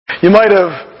You might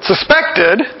have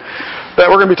suspected that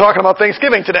we're going to be talking about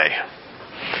Thanksgiving today.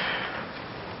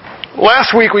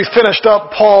 Last week we finished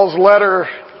up Paul's letter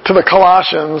to the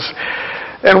Colossians,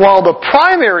 and while the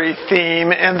primary theme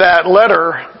in that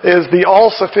letter is the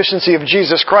all-sufficiency of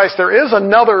Jesus Christ, there is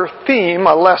another theme,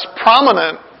 a less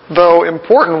prominent, though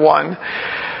important one.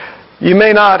 You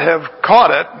may not have caught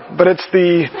it, but it's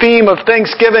the theme of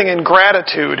thanksgiving and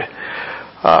gratitude.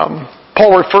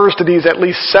 Paul refers to these at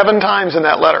least 7 times in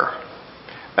that letter.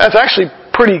 That's actually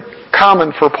pretty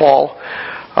common for Paul.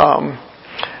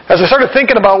 As I started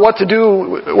thinking about what to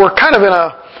do, we're kind of in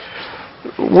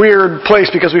a weird place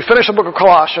because we finished the book of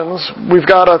Colossians. We've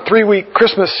got a 3-week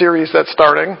Christmas series that's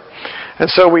starting. And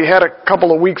so we had a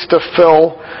couple of weeks to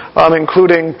fill,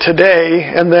 including today,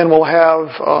 and then we'll have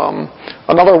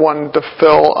another one to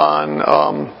fill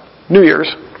on New Year's.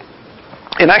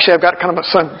 And actually I've got kind of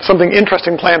something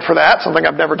interesting planned for that, something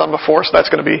I've never done before, so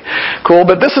that's going to be cool.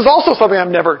 But this is also something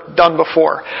I've never done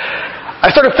before.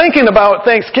 I started thinking about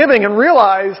Thanksgiving and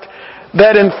realized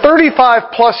that in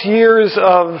 35 plus years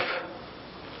of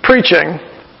preaching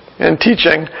and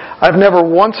teaching, I've never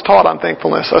once taught on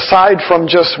thankfulness, aside from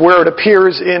just where it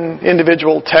appears in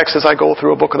individual texts as I go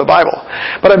through a book of the Bible.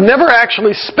 But I've never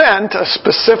actually spent a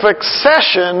specific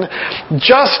session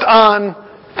just on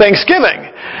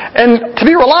Thanksgiving. And to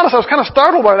be real honest, I was kind of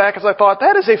startled by that because I thought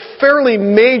that is a fairly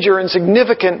major and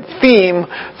significant theme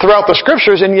throughout the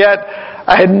Scriptures, and yet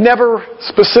I had never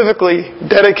specifically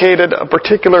dedicated a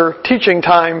particular teaching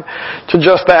time to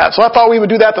just that. So I thought we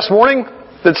would do that this morning.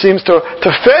 That seems to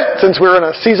fit since we're in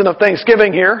a season of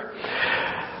Thanksgiving here.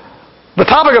 The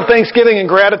topic of thanksgiving and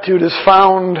gratitude is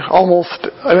found almost,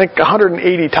 I think, 180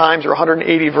 times or 180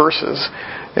 verses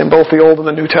in both the Old and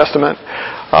the New Testament.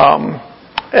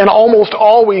 And almost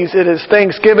always it is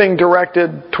thanksgiving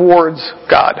directed towards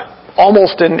God.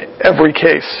 Almost in every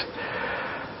case.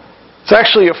 It's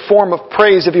actually a form of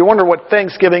praise. If you wonder what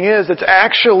thanksgiving is, it's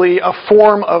actually a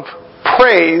form of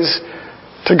praise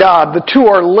to God. The two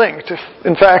are linked.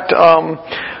 In fact,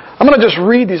 I'm going to just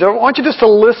read these. I want you just to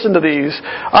listen to these.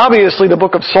 Obviously, the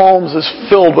book of Psalms is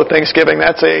filled with thanksgiving.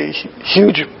 That's a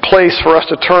huge place for us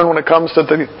to turn when it comes to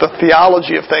the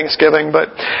theology of thanksgiving.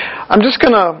 But I'm just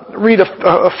going to read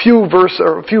a few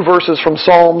verses from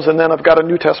Psalms, and then I've got a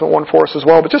New Testament one for us as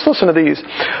well. But just listen to these.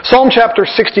 Psalm chapter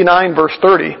 69, verse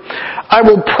 30. I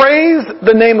will praise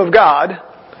the name of God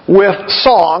with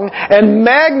song and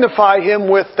magnify Him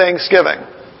with thanksgiving.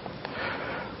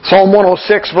 Psalm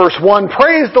 106, verse 1,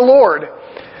 praise the Lord.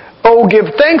 Oh, give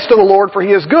thanks to the Lord, for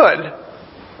He is good,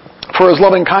 for His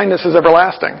loving kindness is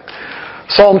everlasting.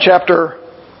 Psalm chapter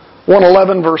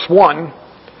 111, verse 1,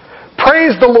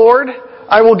 praise the Lord.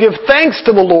 I will give thanks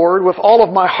to the Lord with all of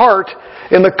my heart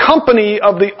in the company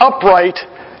of the upright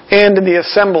and in the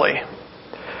assembly.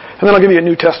 And then I'll give you a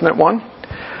New Testament one.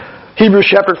 Hebrews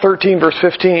chapter 13, verse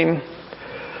 15.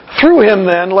 Through Him,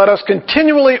 then, let us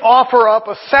continually offer up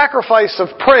a sacrifice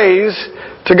of praise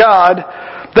to God,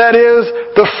 that is,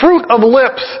 the fruit of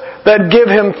lips that give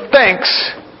Him thanks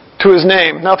to His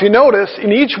name. Now, if you notice,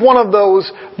 in each one of those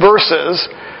verses,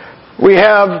 we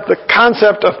have the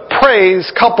concept of praise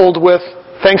coupled with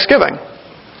thanksgiving.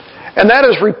 And that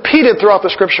is repeated throughout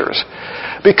the Scriptures,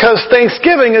 because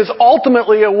thanksgiving is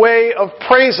ultimately a way of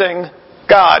praising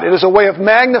God. It is a way of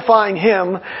magnifying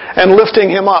Him and lifting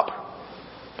Him up.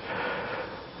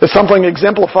 It's something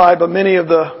exemplified by many of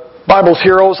the Bible's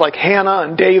heroes like Hannah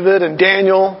and David and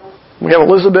Daniel. We have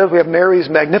Elizabeth, we have Mary's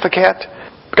Magnificat.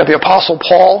 We've got the Apostle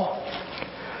Paul.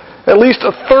 At least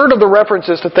a third of the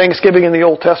references to thanksgiving in the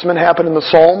Old Testament happen in the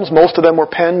Psalms. Most of them were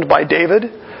penned by David.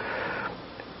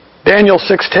 Daniel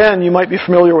 6:10, you might be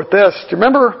familiar with this. Do you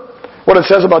remember what it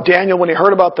says about Daniel when he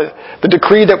heard about the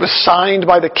decree that was signed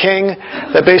by the king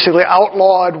that basically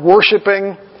outlawed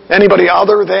worshiping anybody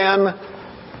other than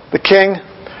the king?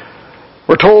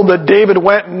 We're told that David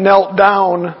went and knelt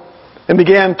down and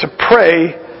began to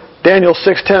pray. Daniel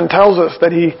 6:10 tells us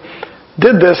that he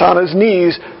did this on his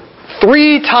knees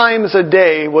 3 times a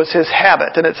day was his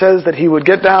habit. And it says that he would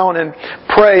get down and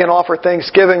pray and offer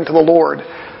thanksgiving to the Lord.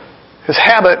 His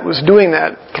habit was doing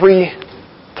that 3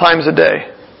 times a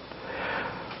day.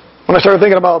 When I started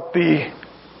thinking about the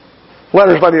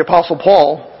letters by the Apostle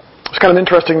Paul, it's kind of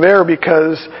interesting there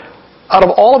because out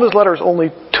of all of his letters,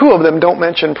 only 2 of them don't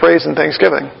mention praise and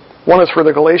thanksgiving. One is for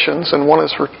the Galatians and one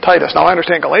is for Titus. Now I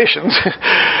understand Galatians.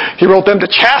 He wrote them to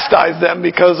chastise them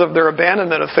because of their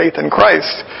abandonment of faith in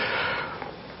Christ.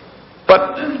 But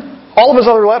all of his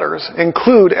other letters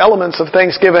include elements of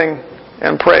thanksgiving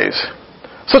and praise.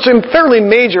 So it's a fairly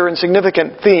major and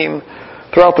significant theme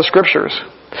throughout the Scriptures.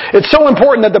 It's so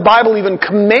important that the Bible even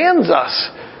commands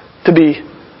us to be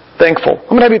thankful.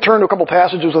 I'm going to have you turn to a couple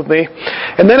passages with me.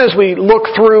 And then as we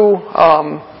look through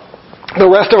the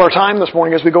rest of our time this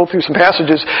morning, as we go through some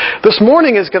passages, this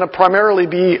morning is going to primarily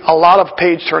be a lot of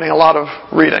page turning, a lot of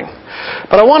reading.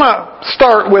 But I want to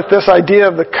start with this idea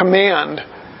of the command.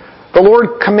 The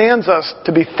Lord commands us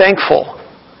to be thankful.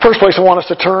 First place I want us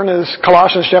to turn is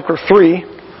Colossians chapter 3.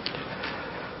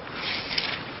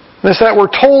 And it's that we're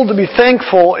told to be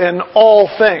thankful in all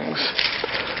things.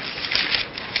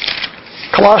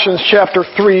 Colossians chapter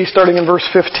 3, starting in verse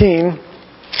 15.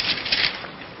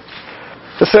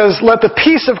 It says, "Let the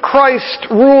peace of Christ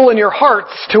rule in your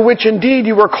hearts, to which indeed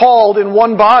you were called in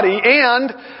one body,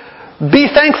 and be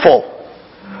thankful.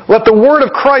 Let the word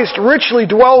of Christ richly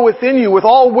dwell within you with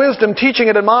all wisdom, teaching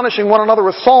and admonishing one another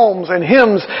with psalms and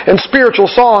hymns and spiritual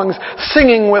songs,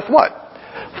 singing with" what?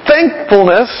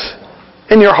 Thankfulness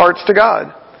in your hearts to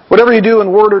God. Whatever you do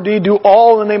in word or deed, do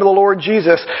all in the name of the Lord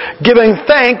Jesus, giving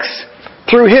thanks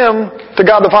through Him to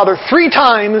God the Father. 3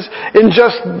 times in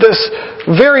just this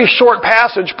very short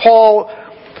passage, Paul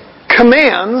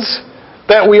commands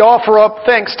that we offer up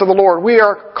thanks to the Lord. We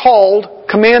are called,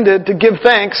 commanded to give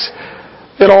thanks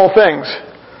in all things.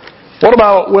 What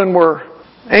about when we're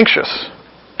anxious?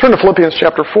 Turn to Philippians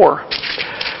chapter 4.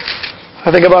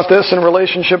 I think about this in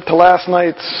relationship to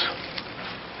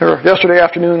yesterday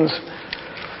afternoon's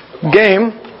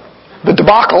game, the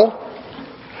debacle.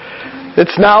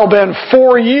 It's now been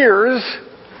 4 years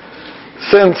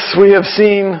since we have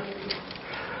seen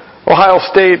Ohio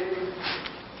State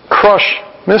crush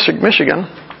Michigan.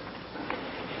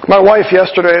 My wife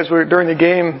yesterday, as we were during the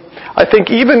game, I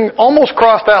think even almost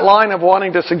crossed that line of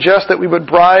wanting to suggest that we would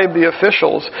bribe the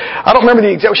officials. I don't remember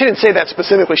the exact, she didn't say that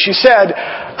specifically. She said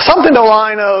something to the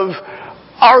line of,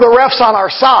 "Are the refs on our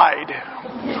side?"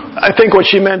 I think what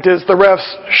she meant is the refs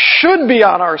should be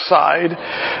on our side.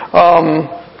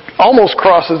 Almost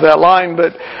crosses that line,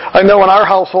 but I know in our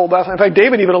household, in fact,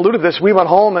 David even alluded to this. We went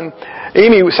home and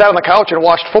Amy sat on the couch and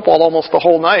watched football almost the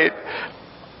whole night.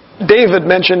 David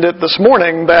mentioned it this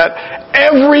morning that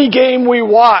every game we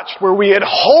watched where we had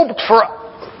hoped for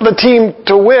the team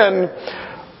to win,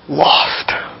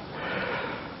 lost.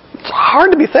 It's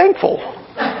hard to be thankful.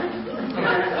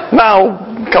 Now,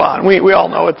 come on, we all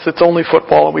know it's only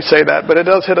football and we say that, but it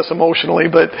does hit us emotionally,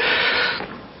 but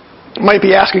might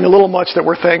be asking a little much that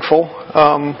we're thankful.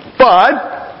 But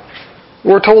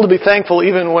we're told to be thankful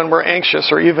even when we're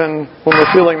anxious or even when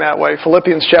we're feeling that way.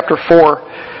 Philippians chapter 4,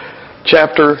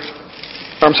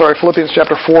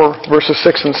 verses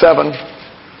 6 and 7.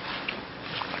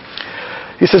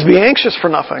 He says, "Be anxious for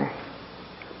nothing,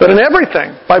 but in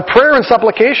everything, by prayer and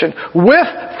supplication, with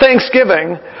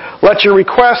thanksgiving, let your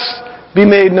requests be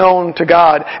made known to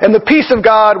God. And the peace of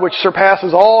God, which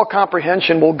surpasses all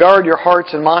comprehension, will guard your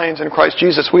hearts and minds in Christ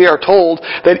Jesus." We are told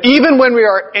that even when we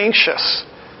are anxious,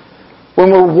 when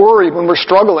we're worried, when we're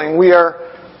struggling, we are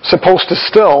supposed to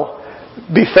still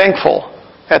be thankful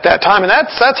at that time. And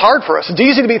that's hard for us. It's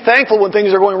easy to be thankful when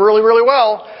things are going really, really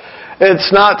well.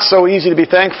 It's not so easy to be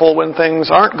thankful when things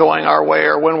aren't going our way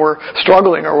or when we're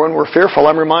struggling or when we're fearful.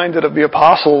 I'm reminded of the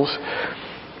apostles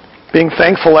being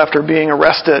thankful after being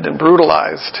arrested and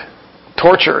brutalized,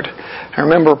 tortured. I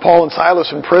remember Paul and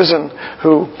Silas in prison,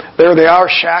 who, there they are,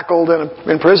 shackled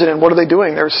in prison, and what are they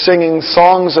doing? They're singing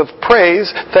songs of praise,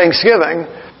 thanksgiving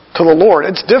to the Lord.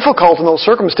 It's difficult in those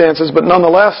circumstances, but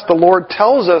nonetheless, the Lord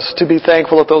tells us to be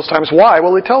thankful at those times. Why?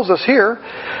 Well, He tells us here,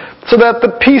 so that the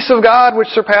peace of God, which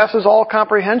surpasses all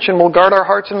comprehension, will guard our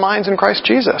hearts and minds in Christ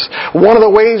Jesus. One of the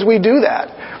ways we do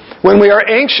that, when we are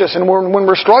anxious and when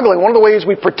we're struggling, one of the ways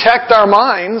we protect our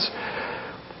minds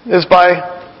is by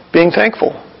being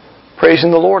thankful,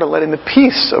 praising the Lord, and letting the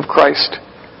peace of Christ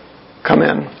come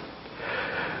in.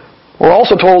 We're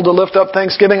also told to lift up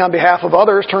thanksgiving on behalf of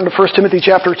others. Turn to 1 Timothy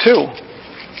chapter 2.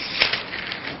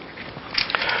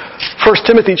 1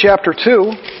 Timothy chapter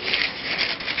 2.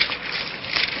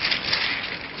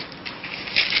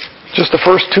 Just the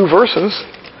first 2 verses.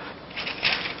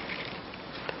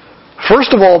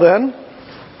 "First of all, then,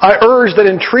 I urge that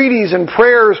entreaties and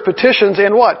prayers, petitions,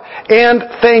 and" what? "And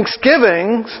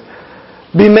thanksgivings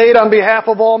be made on behalf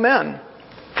of all men,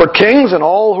 for kings and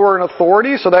all who are in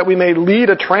authority, so that we may lead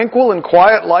a tranquil and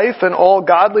quiet life in all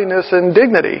godliness and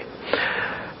dignity."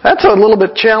 That's a little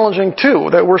bit challenging too,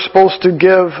 that we're supposed to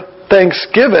give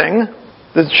thanksgiving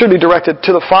that should be directed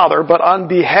to the Father, but on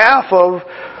behalf of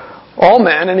all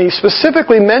men, and He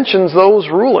specifically mentions those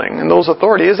ruling and those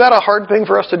authority. Is that a hard thing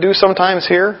for us to do sometimes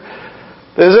here?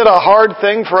 Is it a hard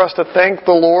thing for us to thank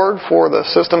the Lord for the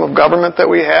system of government that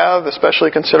we have, especially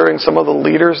considering some of the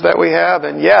leaders that we have,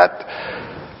 and yet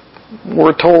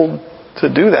we're told to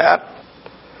do that?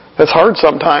 That's hard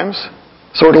sometimes.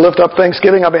 So we're to lift up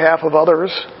thanksgiving on behalf of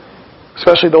others,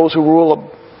 especially those who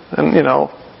rule and,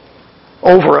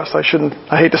 over us.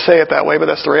 I hate to say it that way, but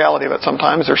that's the reality of it.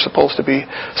 Sometimes they're supposed to be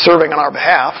serving on our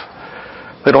behalf.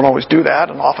 They don't always do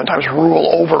that, and oftentimes rule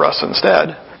over us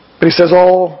instead. But he says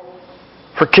all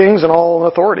for kings and all in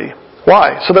authority.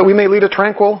 Why? So that we may lead a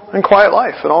tranquil and quiet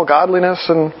life in all godliness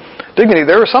and dignity.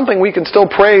 There is something we can still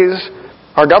praise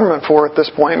our government for at this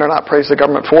point, or not praise the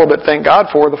government for, but thank God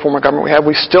for the form of government we have.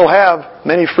 We still have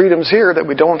many freedoms here that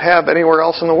we don't have anywhere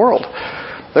else in the world.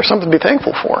 There's something to be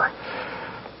thankful for.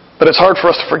 But it's hard for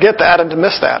us to forget that and to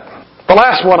miss that. The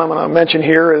last one I'm going to mention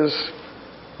here is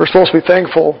we're supposed to be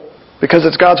thankful because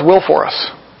it's God's will for us.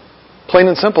 Plain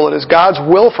and simple, it is God's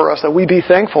will for us that we be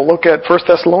thankful. Look at 1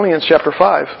 Thessalonians chapter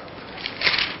 5.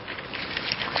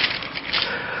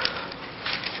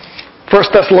 1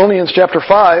 Thessalonians chapter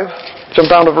 5, jump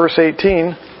down to verse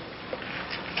 18.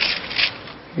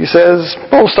 He says,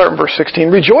 we'll start in verse 16.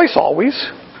 Rejoice always,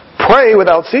 pray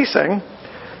without ceasing,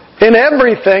 in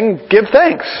everything give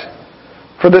thanks,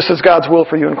 for this is God's will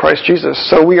for you in Christ Jesus.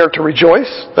 So we are to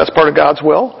rejoice, that's part of God's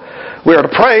will. We are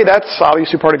to pray, that's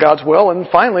obviously part of God's will. And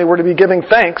finally, we're to be giving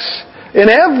thanks in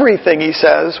everything, he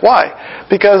says. Why?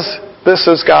 Because this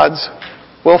is God's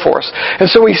will for us. And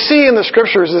so we see in the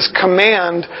Scriptures this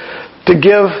command to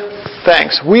give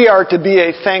thanks. We are to be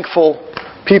a thankful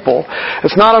people.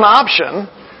 It's not an option.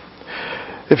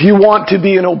 If you want to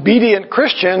be an obedient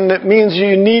Christian, it means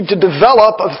you need to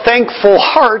develop a thankful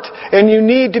heart and you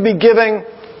need to be giving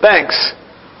thanks.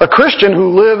 A Christian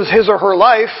who lives his or her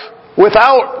life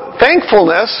without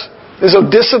thankfulness is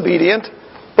a disobedient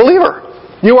believer.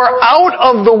 You are out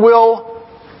of the will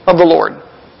of the Lord.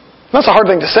 That's a hard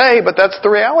thing to say, but that's the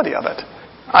reality of it.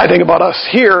 I think about us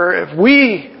here, if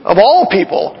we, of all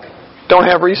people, don't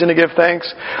have reason to give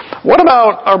thanks, what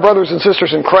about our brothers and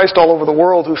sisters in Christ all over the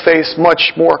world who face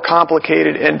much more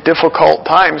complicated and difficult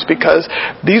times, because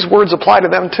these words apply to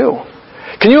them too?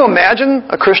 Can you imagine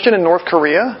a Christian in North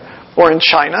Korea or in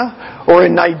China or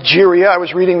in Nigeria? I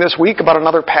was reading this week about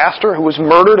another pastor who was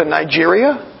murdered in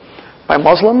Nigeria by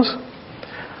Muslims.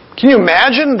 Can you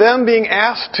imagine them being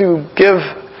asked to give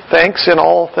thanks in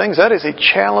all things? That is a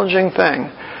challenging thing.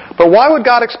 But why would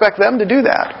God expect them to do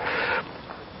that?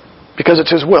 Because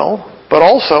it's His will, but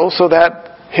also so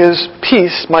that His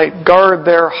peace might guard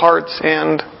their hearts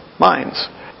and minds.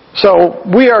 So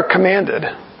we are commanded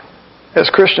as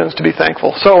Christians to be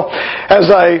thankful. So as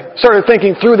I started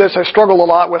thinking through this, I struggled a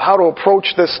lot with how to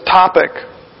approach this topic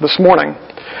this morning.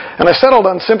 And I settled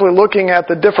on simply looking at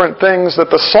the different things that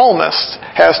the psalmist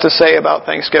has to say about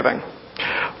thanksgiving.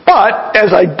 But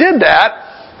as I did that,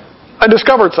 I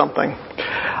discovered something.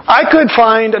 I could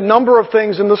find a number of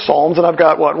things in the Psalms, and I've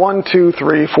got 6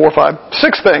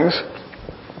 things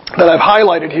that I've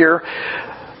highlighted here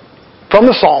from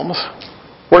the Psalms,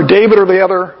 where David or the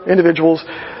other individuals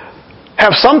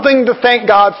have something to thank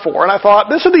God for. And I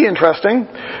thought, this would be interesting,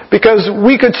 because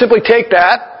we could simply take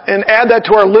that and add that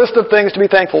to our list of things to be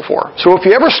thankful for. So if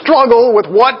you ever struggle with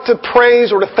what to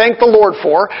praise or to thank the Lord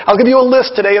for, I'll give you a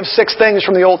list today of 6 things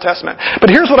from the Old Testament.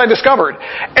 But here's what I discovered.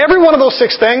 Every one of those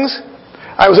 6 things,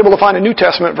 I was able to find a New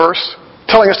Testament verse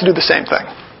telling us to do the same thing.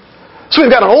 So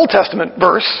we've got an Old Testament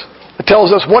verse that tells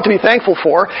us what to be thankful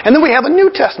for, and then we have a New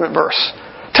Testament verse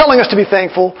telling us to be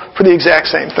thankful for the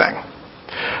exact same thing.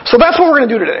 So that's what we're going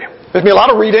to do today. There's going to be a lot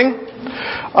of reading.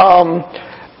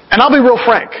 And I'll be real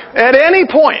frank. At any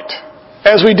point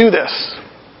as we do this,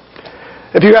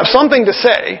 if you have something to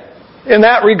say in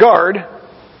that regard,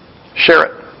 share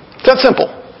it. It's that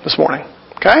simple this morning.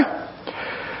 Okay?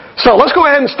 So let's go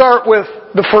ahead and start with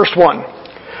the first one.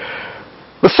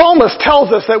 The psalmist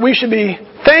tells us that we should be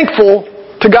thankful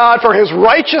to God for His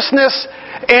righteousness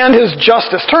and His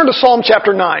justice. Turn to Psalm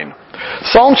chapter 9.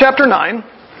 Psalm chapter 9.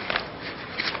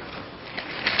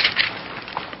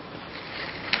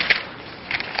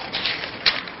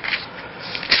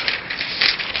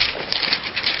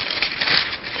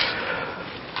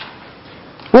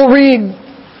 We'll read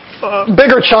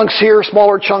bigger chunks here,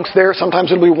 smaller chunks there.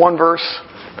 Sometimes it'll be one verse.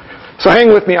 So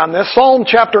hang with me on this. Psalm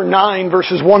chapter 9,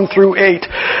 verses 1 through 8.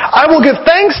 I will give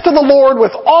thanks to the Lord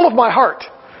with all of my heart.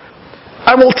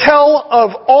 I will tell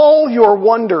of all your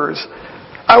wonders.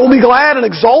 I will be glad and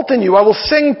exult in you. I will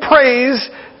sing praise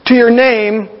to your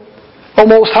name, O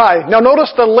Most High. Now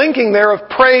notice the linking there of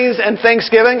praise and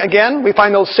thanksgiving. Again, we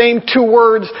find those same 2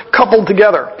 words coupled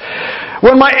together.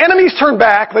 When my enemies turn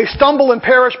back, they stumble and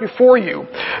perish before you.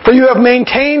 For you have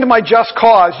maintained my just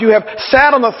cause. You have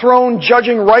sat on the throne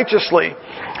judging righteously.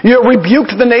 You have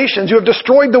rebuked the nations. You have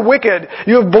destroyed the wicked.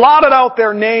 You have blotted out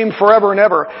their name forever and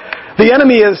ever. The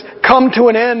enemy has come to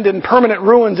an end in permanent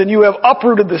ruins, and you have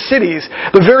uprooted the cities.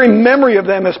 The very memory of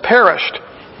them has perished.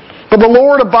 But the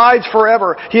Lord abides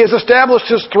forever. He has established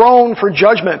His throne for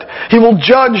judgment. He will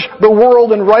judge the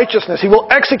world in righteousness. He will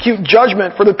execute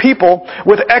judgment for the people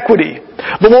with equity.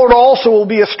 The Lord also will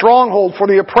be a stronghold for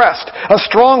the oppressed, a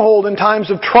stronghold in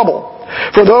times of trouble.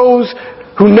 For those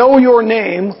who know your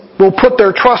name will put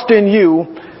their trust in you,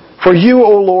 for you,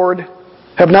 O Lord,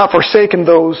 have not forsaken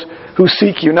those who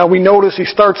seek you. Now we notice he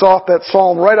starts off that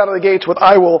psalm right out of the gates with,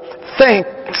 I will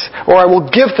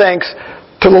give thanks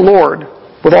to the Lord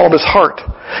with all of his heart.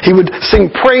 He would sing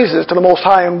praises to the Most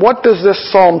High. And what does this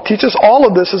psalm teach us? All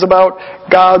of this is about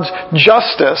God's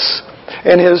justice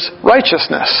and His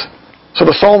righteousness. So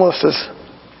the psalmist is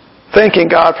thanking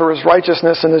God for His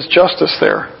righteousness and His justice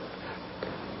there.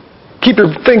 Keep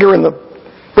your finger in the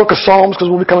book of Psalms, because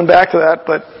we'll be coming back to that,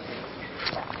 but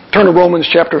turn to Romans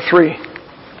chapter 3.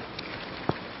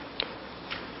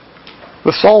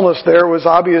 The psalmist there was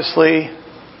obviously,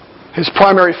 his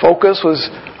primary focus was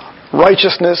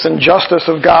righteousness and justice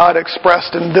of God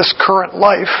expressed in this current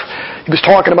life. He was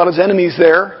talking about his enemies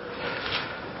there.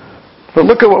 But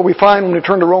look at what we find when we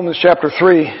turn to Romans chapter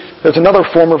 3. There's another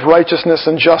form of righteousness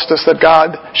and justice that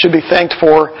God should be thanked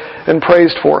for and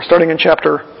praised for. Starting in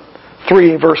chapter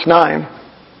 3, verse 9.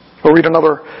 We'll read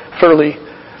another fairly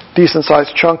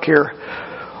decent-sized chunk here.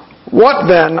 What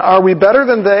then? Are we better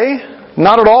than they?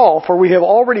 Not at all, for we have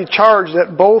already charged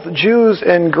that both Jews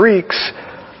and Greeks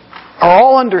are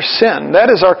all under sin. That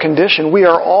is our condition. We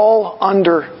are all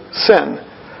under sin.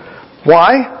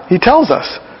 Why? He tells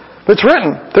us. It's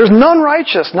written. There's none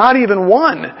righteous, not even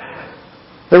one.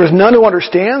 There is none who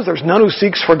understands. There's none who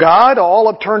seeks for God. All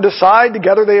have turned aside.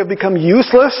 Together they have become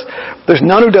useless. There's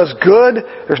none who does good.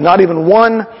 There's not even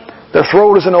one. Their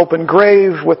throat is an open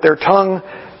grave. With their tongue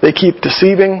they keep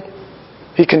deceiving.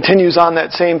 He continues on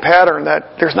that same pattern,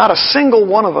 that there's not a single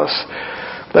one of us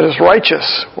that is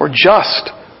righteous or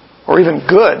just or even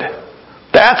good.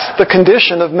 That's the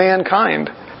condition of mankind.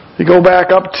 You go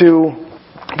back up to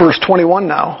verse 21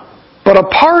 now. But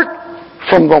apart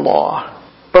from the law,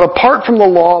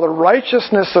 the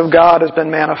righteousness of God has been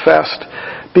manifest,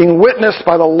 being witnessed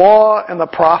by the law and the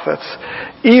prophets,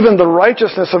 even the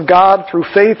righteousness of God through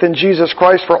faith in Jesus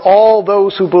Christ for all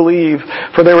those who believe,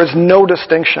 for there is no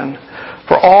distinction.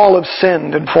 For all have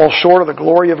sinned and fall short of the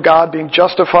glory of God, being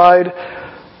justified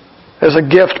as a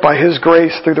gift by His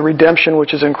grace through the redemption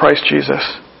which is in Christ Jesus,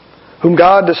 whom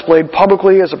God displayed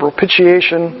publicly as a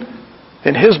propitiation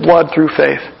in His blood through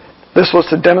faith. This was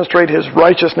to demonstrate His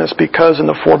righteousness, because in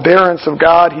the forbearance of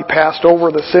God He passed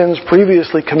over the sins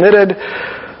previously committed,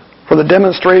 for the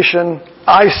demonstration,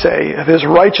 I say, of His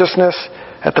righteousness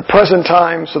at the present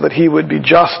time, so that He would be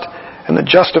just and the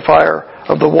justifier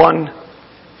of the one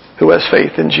who has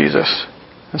faith in Jesus.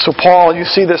 And so Paul, you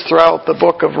see this throughout the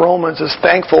book of Romans, is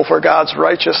thankful for God's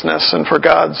righteousness and for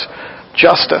God's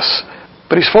justice.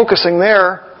 But he's focusing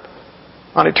there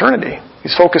on eternity.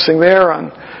 He's focusing there on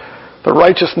the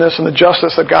righteousness and the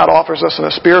justice that God offers us in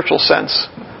a spiritual sense.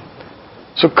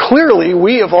 So clearly,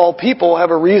 we of all people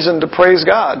have a reason to praise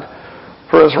God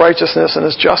for His righteousness and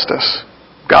His justice.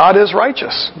 God is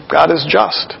righteous. God is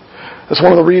just. That's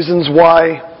one of the reasons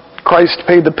why Christ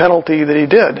paid the penalty that He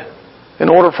did. In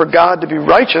order for God to be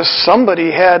righteous, somebody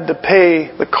had to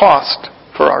pay the cost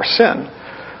for our sin.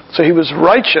 So He was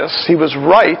righteous, He was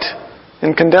right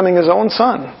in condemning His own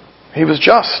Son. He was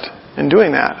just in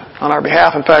doing that on our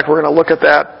behalf. In fact, we're going to look at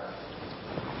that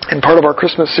in part of our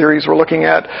Christmas series. We're looking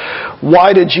at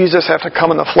why did Jesus have to come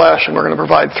in the flesh, and we're going to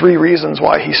provide 3 reasons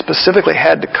why He specifically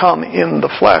had to come in the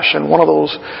flesh. And one of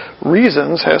those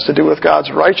reasons has to do with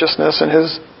God's righteousness and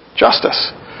His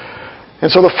justice. And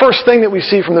so the first thing that we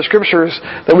see from the Scriptures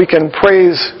that we can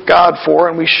praise God for,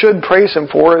 and we should praise Him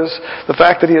for, is the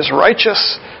fact that He is righteous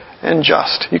and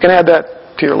just. You can add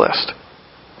that to your list.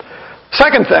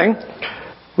 Second thing,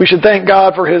 we should thank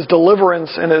God for His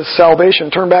deliverance and His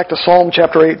salvation. Turn back to Psalm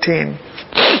chapter 18.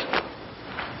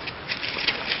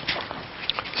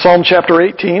 Psalm chapter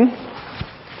 18.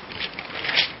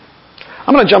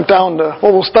 I'm going to jump down to,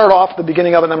 we'll start off at the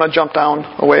beginning of it, and I'm going to jump down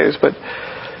a ways, but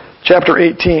chapter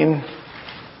 18.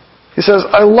 He says,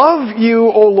 I love You,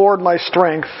 O Lord, my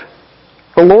strength.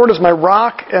 The Lord is my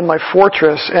rock and my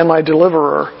fortress and my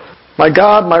deliverer. My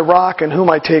God, my rock, in whom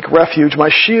I take refuge, my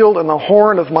shield and the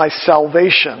horn of my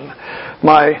salvation,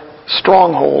 my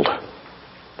stronghold.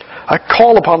 I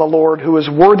call upon the Lord, who is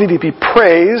worthy to be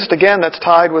praised. Again, that's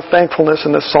tied with thankfulness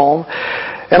in this psalm.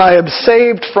 And I am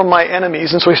saved from my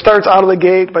enemies. And so he starts out of the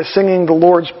gate by singing the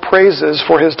Lord's praises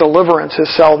for His deliverance, His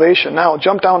salvation. Now,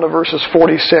 jump down to verses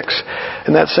 46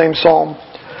 in that same psalm.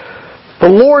 The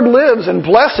Lord lives, and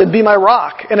blessed be my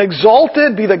rock, and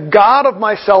exalted be the God of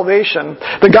my salvation,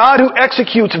 the God who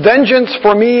executes vengeance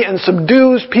for me and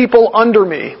subdues people under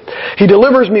me. He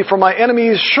delivers me from my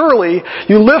enemies. Surely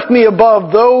you lift me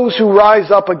above those who rise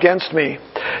up against me.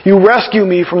 You rescue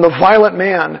me from the violent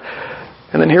man.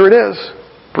 And then here it is,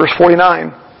 verse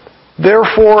 49.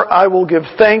 Therefore I will give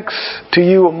thanks to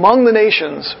you among the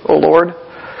nations, O Lord,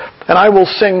 and I will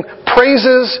sing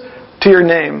praises to your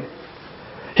name.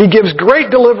 He gives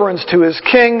great deliverance to His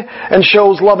king and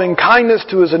shows loving kindness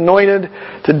to His anointed,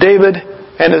 to David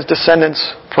and his descendants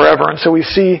forever. And so we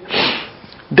see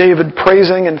David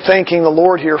praising and thanking the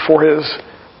Lord here for His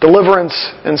deliverance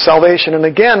and salvation. And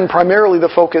again, primarily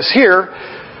the focus here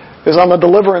is on the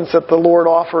deliverance that the Lord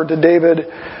offered to David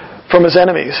from his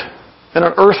enemies in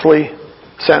an earthly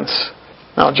sense.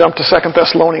 Now jump to 2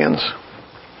 Thessalonians.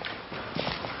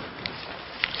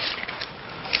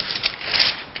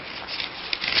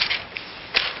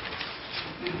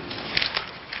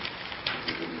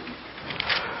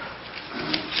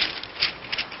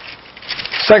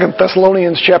 2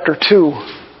 Thessalonians chapter 2.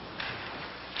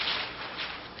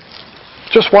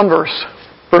 Just one verse.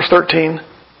 Verse 13.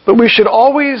 But we should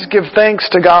always give thanks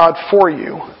to God for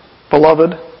you,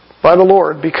 beloved, by the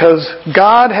Lord, because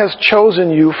God has chosen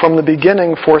you from the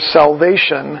beginning for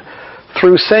salvation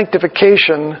through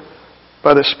sanctification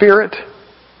by the Spirit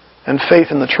and faith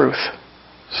in the truth.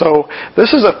 So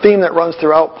this is a theme that runs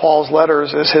throughout Paul's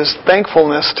letters, is his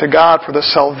thankfulness to God for the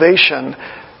salvation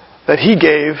that He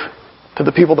gave to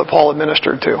the people that Paul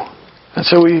administered to. And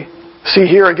so we see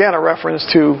here again a reference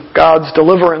to God's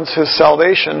deliverance, His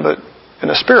salvation, but in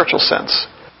a spiritual sense.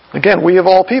 Again, we of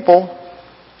all people,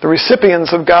 the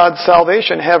recipients of God's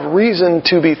salvation, have reason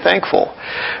to be thankful.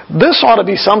 This ought to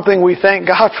be something we thank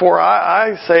God for,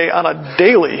 I say, on a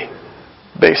daily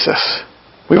basis.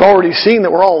 We've already seen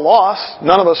that we're all lost.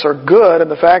 None of us are good.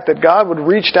 And the fact that God would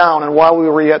reach down and while we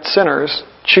were yet sinners,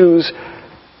 choose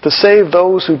to save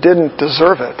those who didn't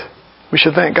deserve it. We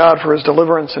should thank God for His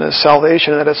deliverance and His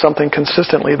salvation, and that is something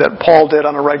consistently that Paul did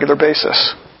on a regular basis.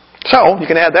 So, you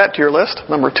can add that to your list.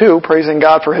 Number 2, praising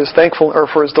God for His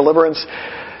for His deliverance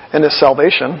and His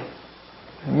salvation.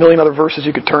 A million other verses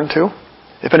you could turn to.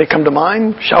 If any come to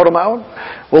mind, shout them out.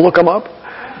 We'll look them up.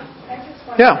 I just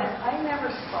want Yeah. I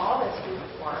never saw this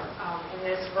before in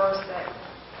this verse.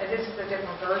 This is a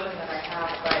different version that I have,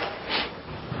 but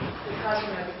because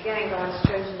from the beginning God has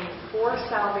chosen you for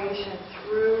salvation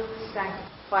through sanctification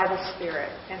by the Spirit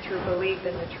and through belief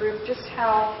in the truth. Just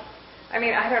how, I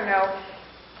don't know.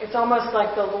 It's almost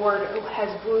like the Lord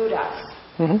has wooed us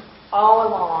all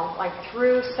along. Like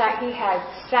He had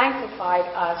sanctified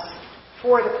us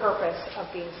for the purpose of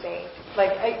being saved.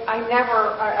 Like I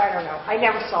never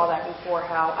saw that before.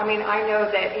 I know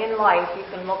that in life you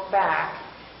can look back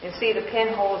and see the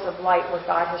pinholes of light where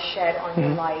God has shed on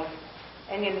your life,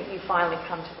 and you finally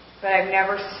come to. But I've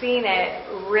never seen it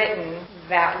written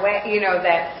that way.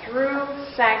 That through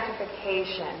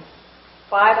sanctification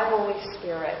by the Holy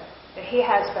Spirit, that He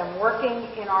has been working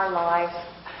in our lives.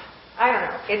 I don't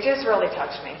know. It just really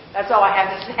touched me. That's all I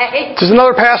have to say. Does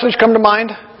another passage come to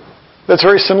mind that's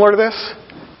very similar to this?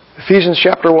 Ephesians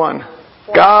chapter 1.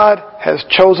 God has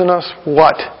chosen us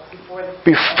what?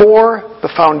 Before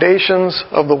the foundations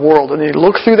of the world. And you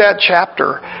look through that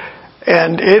chapter,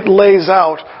 and it lays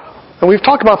out, and we've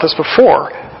talked about this before,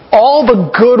 all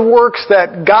the good works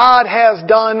that God has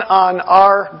done on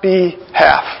our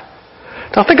behalf.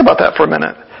 Now think about that for a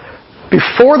minute.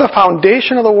 Before the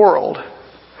foundation of the world,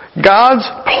 God's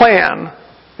plan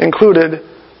included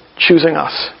choosing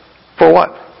us. For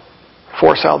what?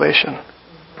 For salvation.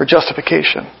 For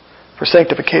justification. For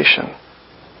sanctification.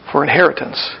 For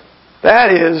inheritance.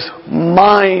 That is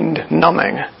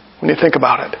mind-numbing when you think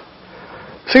about it.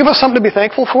 So give us something to be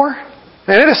thankful for?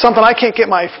 And it is something I can't get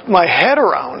my head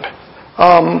around.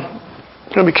 I'm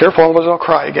going to be careful, otherwise I'll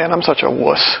cry again. I'm such a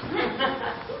wuss.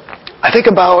 I think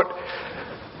about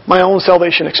my own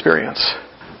salvation experience.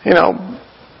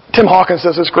 Tim Hawkins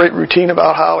does this great routine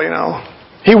about how,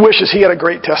 he wishes he had a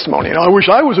great testimony. I wish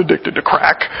I was addicted to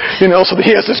crack, so that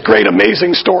he has this great,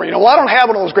 amazing story. Well, I don't have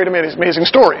one of those great, amazing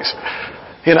stories.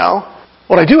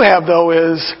 What I do have, though,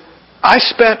 is I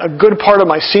spent a good part of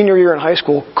my senior year in high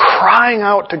school crying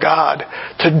out to God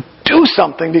to do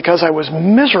something because I was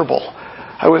miserable.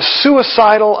 I was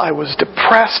suicidal. I was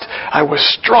depressed. I was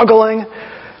struggling.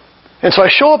 And so I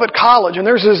show up at college, and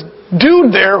there's this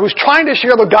dude there who's trying to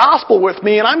share the gospel with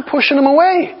me, and I'm pushing him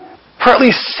away. For at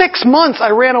least 6 months, I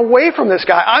ran away from this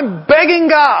guy. I'm begging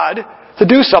God to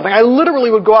do something, I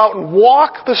literally would go out and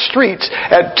walk the streets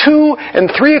at 2 and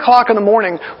 3 o'clock in the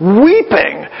morning,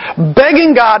 weeping,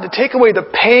 begging God to take away the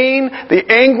pain, the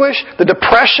anguish, the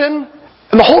depression.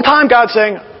 And the whole time God's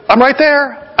saying, I'm right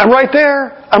there, I'm right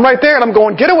there, I'm right there. And I'm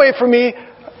going, get away from me.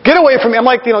 Get away from me. I'm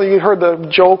like, you heard the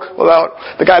joke about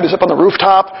the guy who's up on the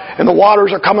rooftop and the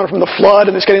waters are coming from the flood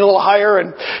and it's getting a little higher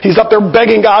and he's up there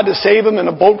begging God to save him and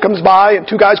a boat comes by and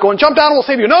 2 guys going, jump down and we'll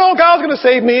save you. No, God's going to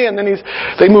save me. And then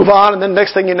they move on and then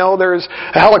next thing you know, there's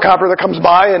a helicopter that comes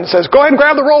by and says, go ahead and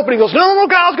grab the rope. And he goes, no,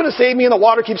 God's going to save me. And the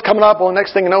water keeps coming up. Well, the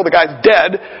next thing you know, the guy's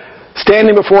dead,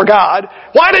 standing before God.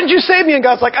 Why didn't you save me? And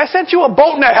God's like, I sent you a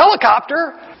boat and a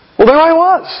helicopter. Well, there I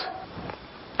was.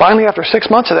 Finally, after 6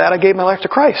 months of that, I gave my life to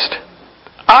Christ.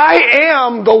 I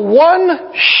am the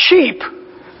one sheep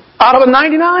out of a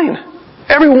 99.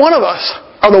 Every one of us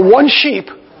are the one sheep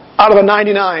out of a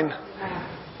 99.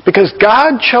 Because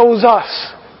God chose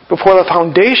us before the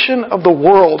foundation of the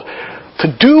world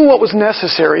to do what was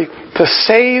necessary to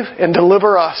save and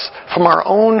deliver us from our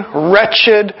own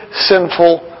wretched,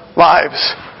 sinful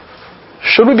lives.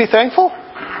 Should we be thankful?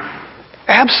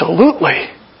 Absolutely.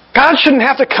 God shouldn't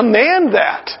have to command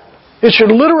that. It should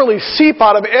literally seep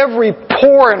out of every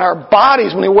pore in our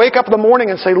bodies when we wake up in the morning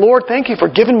and say, Lord, thank you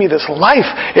for giving me this life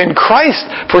in Christ,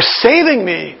 for saving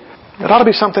me. It ought to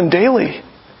be something daily.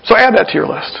 So add that to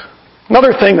your list.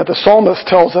 Another thing that the psalmist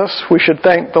tells us we should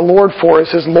thank the Lord for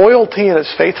is His loyalty and His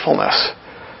faithfulness.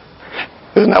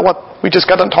 Isn't that what we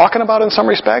just got done talking about in some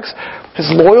respects?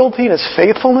 His loyalty and His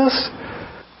faithfulness?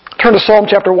 Turn to Psalm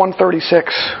chapter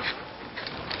 136.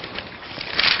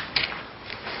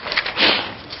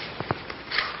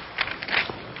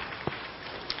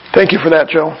 Thank you for that,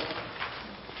 Joe.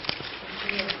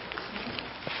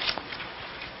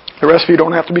 The rest of you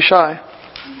don't have to be shy.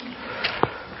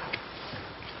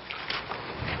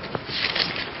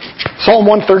 Psalm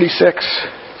 136.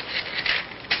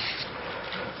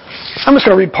 I'm just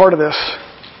going to read part of this,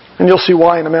 and you'll see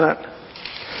why in a minute.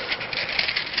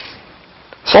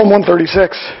 Psalm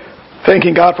 136,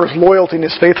 thanking God for His loyalty and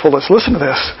His faithfulness. Listen to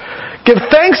this. Give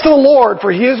thanks to the Lord, for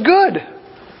He is good.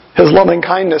 His loving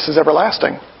kindness is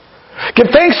everlasting. Give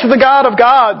thanks to the God of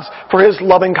gods, for His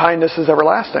loving kindness is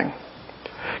everlasting.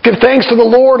 Give thanks to the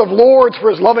Lord of lords,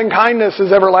 for His loving kindness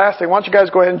is everlasting. Why don't you guys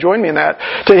go ahead and join me in that?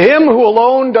 To Him who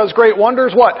alone does great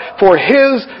wonders, what? For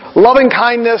His loving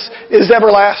kindness is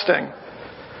everlasting.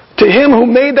 To Him who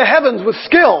made the heavens with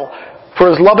skill,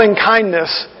 for His loving kindness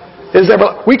is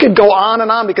everlasting. We could go on and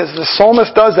on because the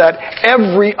psalmist does that.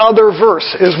 Every other verse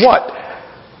is what?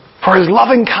 For His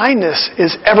loving kindness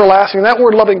is everlasting. That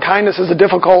word loving kindness is a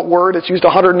difficult word. It's used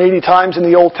 180 times in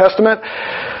the Old Testament.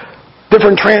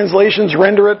 Different translations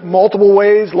render it multiple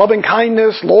ways. Loving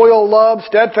kindness, loyal love,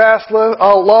 steadfast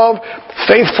love,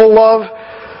 faithful love.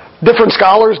 Different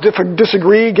scholars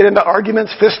disagree, get into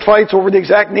arguments, fist fights over the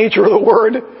exact nature of the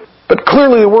word. But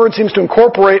clearly the word seems to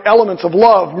incorporate elements of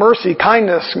love, mercy,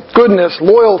 kindness, goodness,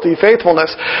 loyalty,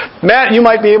 faithfulness. Matt, you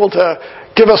might be able to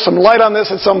give us some light on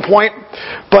this at some point.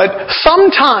 But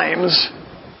sometimes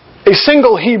a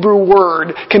single Hebrew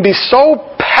word can be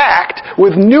so packed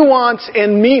with nuance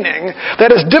and meaning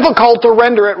that it's difficult to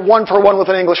render it one for one with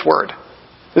an English word.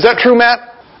 Is that true, Matt?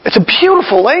 It's a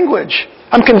beautiful language.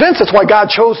 I'm convinced that's why God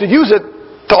chose to use it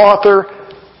to author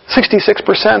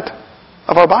 66%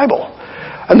 of our Bible.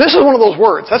 And this is one of those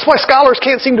words. That's why scholars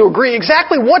can't seem to agree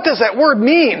exactly what does that word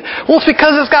mean. Well, it's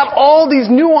because it's got all these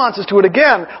nuances to it.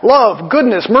 Again, love,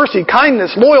 goodness, mercy,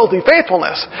 kindness, loyalty,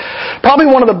 faithfulness. Probably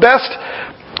one of the best,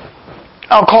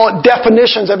 I'll call it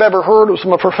definitions I've ever heard was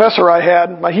from a professor I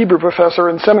had, my Hebrew professor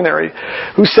in seminary,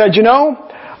 who said,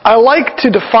 I like to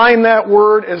define that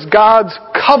word as God's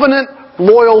covenant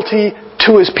loyalty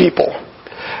to His people.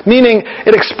 Meaning,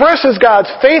 it expresses God's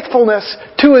faithfulness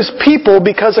to His people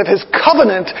because of His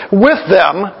covenant with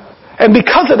them. And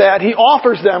because of that, He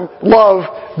offers them love,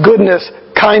 goodness,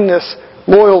 kindness,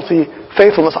 loyalty,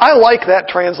 faithfulness. I like that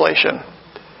translation.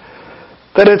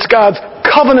 That it's God's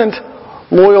covenant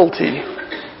loyalty.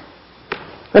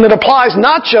 And it applies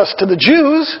not just to the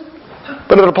Jews,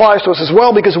 but it applies to us as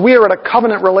well because we are in a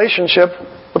covenant relationship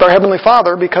with our Heavenly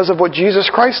Father because of what Jesus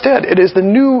Christ did. It is the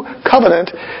new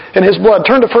covenant in His blood.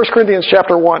 Turn to 1 Corinthians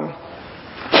chapter 1.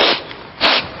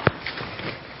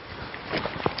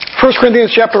 1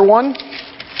 Corinthians chapter 1.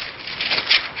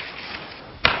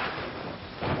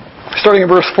 Starting in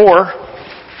verse 4.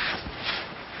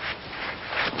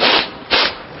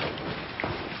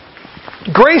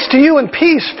 Grace to you and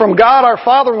peace from God our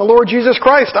Father and the Lord Jesus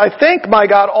Christ. I thank my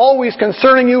God always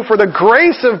concerning you for the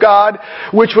grace of God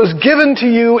which was given to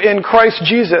you in Christ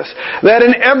Jesus, that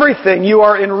in everything you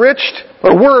are enriched,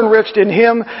 or were enriched in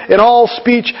Him, in all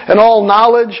speech and all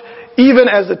knowledge, even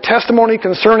as the testimony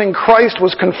concerning Christ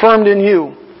was confirmed in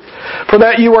you. For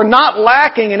that you are not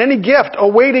lacking in any gift,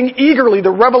 awaiting eagerly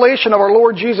the revelation of our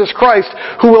Lord Jesus Christ,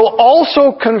 who will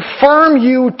also confirm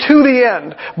you to the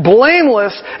end,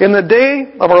 blameless in the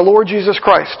day of our Lord Jesus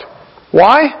Christ.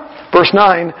 Why? Verse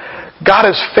 9, God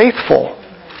is faithful,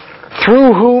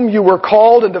 through whom you were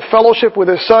called into fellowship with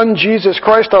His Son, Jesus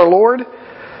Christ our Lord.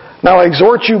 Now I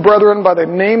exhort you, brethren, by the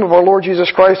name of our Lord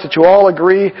Jesus Christ, that you all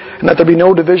agree and that there be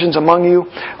no divisions among you.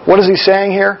 What is he saying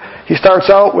here? He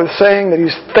starts out with saying that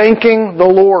he's thanking the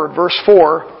Lord. Verse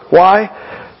 4. Why?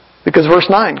 Because verse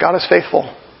 9, God is faithful.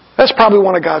 That's probably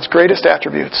one of God's greatest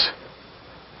attributes.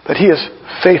 That He is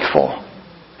faithful.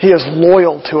 He is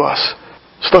loyal to us.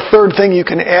 So the third thing you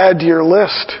can add to your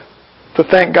list to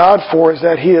thank God for is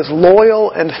that He is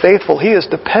loyal and faithful. He is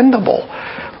dependable.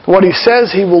 What He says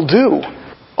He will do,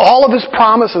 all of His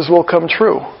promises will come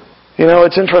true. You know,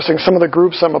 it's interesting, some of the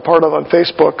groups I'm a part of on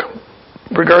Facebook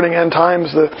regarding end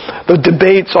times, the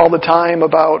debates all the time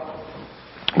about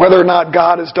whether or not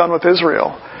God is done with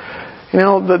Israel. You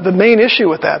know, the main issue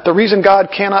with that, the reason God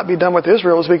cannot be done with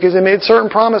Israel is because He made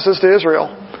certain promises to Israel.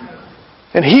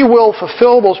 And He will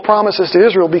fulfill those promises to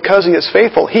Israel because He is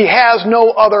faithful. He has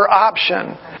no other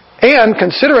option. And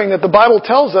considering that the Bible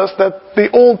tells us that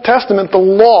the Old Testament, the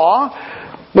law,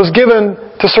 was given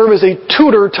to serve as a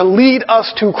tutor to lead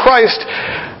us to Christ,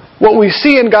 what we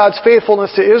see in God's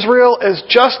faithfulness to Israel is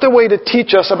just a way to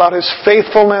teach us about His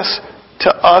faithfulness to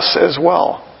us as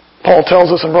well. Paul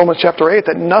tells us in Romans chapter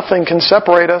 8 that nothing can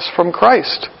separate us from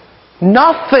Christ.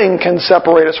 Nothing can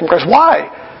separate us from Christ. Why?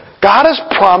 God has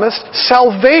promised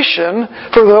salvation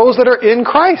for those that are in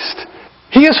Christ.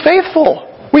 He is faithful.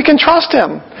 We can trust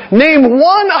Him. Name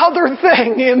one other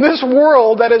thing in this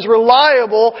world that is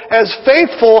reliable, as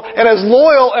faithful, and as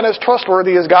loyal, and as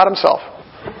trustworthy as God Himself.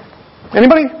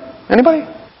 Anybody? Anybody?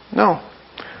 No.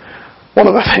 One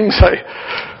of the things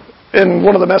in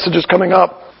one of the messages coming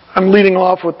up, I'm leading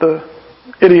off with the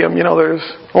idiom, you know, there's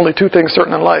only two things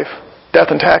certain in life, death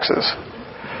and taxes.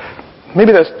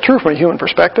 Maybe that's true from a human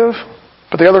perspective,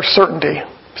 but the other certainty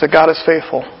is that God is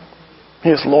faithful. He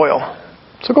is loyal.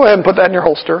 So go ahead and put that in your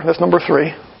holster. That's number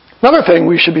 3. Another thing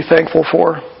we should be thankful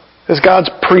for is God's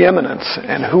preeminence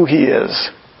and who He is.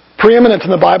 Preeminence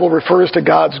in the Bible refers to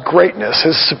God's greatness,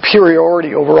 His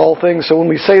superiority over all things. So when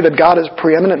we say that God is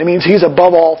preeminent, it means He's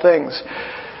above all things.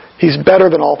 He's better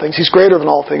than all things. He's greater than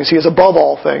all things. He is above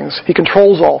all things. He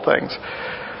controls all things.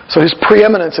 So His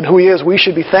preeminence and who He is, we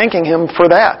should be thanking Him for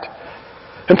that.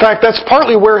 In fact, that's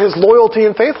partly where His loyalty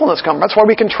and faithfulness come. That's why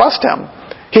we can trust Him.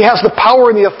 He has the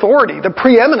power and the authority, the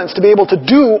preeminence to be able to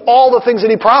do all the things that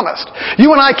He promised.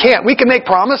 You and I can't. We can make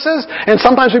promises, and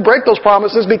sometimes we break those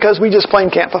promises because we just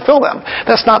plain can't fulfill them.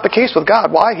 That's not the case with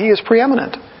God. Why? He is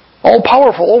preeminent.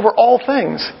 All-powerful over all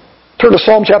things. Turn to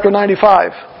Psalm chapter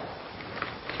 95.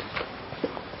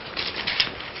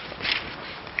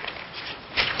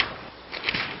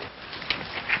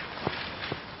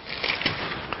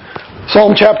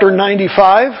 Psalm chapter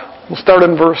 95. We'll start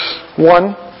in verse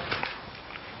 1.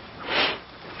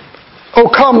 Oh,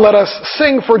 come, let us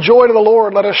sing for joy to the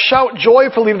Lord. Let us shout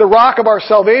joyfully to the rock of our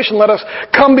salvation. Let us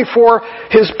come before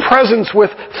His presence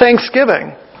with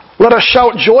thanksgiving. Let us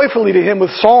shout joyfully to Him with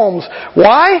psalms.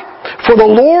 Why? For the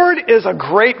Lord is a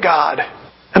great God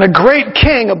and a great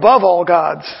King above all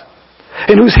gods,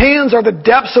 in whose hands are the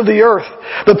depths of the earth.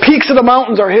 The peaks of the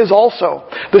mountains are His also.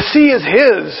 The sea is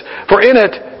His, for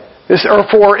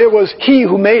it was He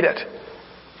who made it.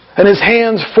 And His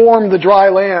hands formed the dry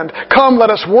land. Come, let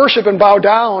us worship and bow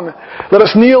down. Let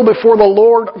us kneel before the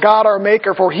Lord God our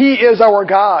Maker, for He is our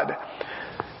God.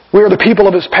 We are the people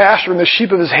of His pasture and the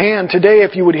sheep of His hand. Today,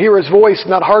 if you would hear His voice and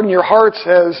not harden your hearts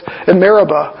as in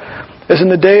Meribah, as in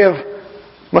the day of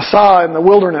Massah in the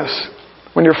wilderness,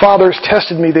 when your fathers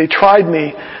tested me, they tried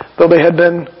me, though they had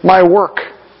been my work.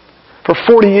 For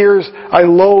 40 years I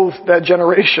loathed that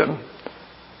generation,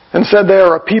 and said, they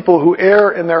are a people who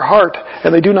err in their heart,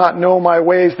 and they do not know my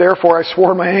ways. Therefore I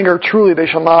swore in my anger, truly they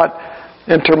shall not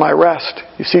enter my rest.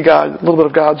 You see God, a little bit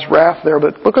of God's wrath there,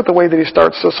 but look at the way that He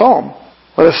starts the psalm.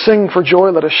 Let us sing for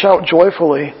joy, let us shout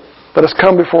joyfully, let us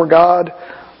come before God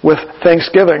with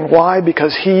thanksgiving. Why?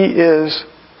 Because He is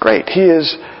great. He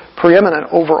is preeminent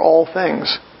over all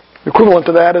things. The equivalent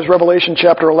to that is Revelation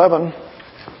chapter 11.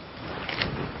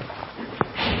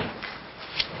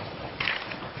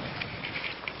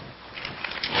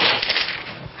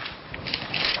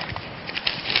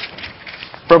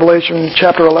 Revelation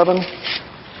chapter 11.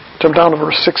 Jump down to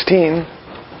verse 16.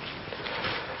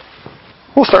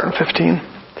 We'll start in 15.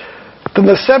 Then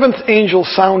the seventh angel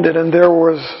sounded, and there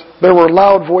were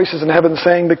loud voices in heaven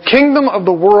saying, "The kingdom of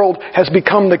the world has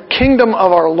become the kingdom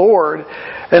of our Lord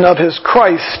and of His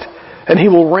Christ, and He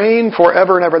will reign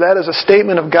forever and ever." That is a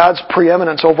statement of God's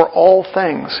preeminence over all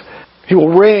things. He will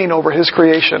reign over His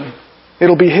creation.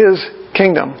 It'll be His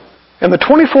kingdom. And the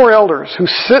 24 elders who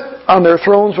sit on their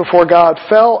thrones before God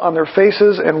fell on their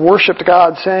faces and worshipped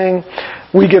God, saying,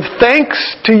 "We give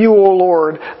thanks to you, O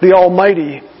Lord, the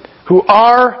Almighty, who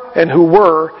are and who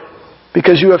were,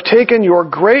 because you have taken your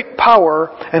great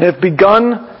power and have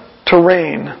begun to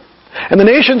reign. And the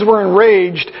nations were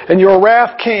enraged, and your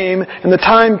wrath came, and the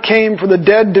time came for the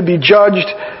dead to be judged,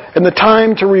 and the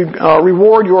time to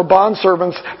reward your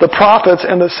bondservants, the prophets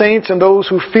and the saints and those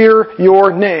who fear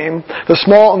your name, the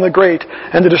small and the great,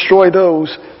 and to destroy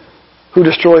those who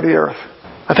destroy the earth."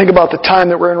 I think about the time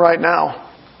that we're in right now.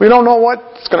 We don't know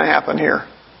what's going to happen here.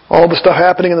 All the stuff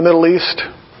happening in the Middle East.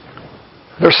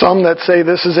 There's some that say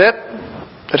this is it.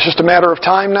 It's just a matter of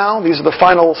time now. These are the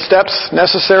final steps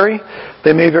necessary.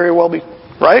 They may very well be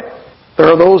right. There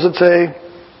are those that say,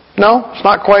 no, it's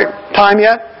not quite time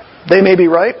yet. They may be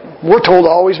right. We're told to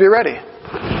always be ready.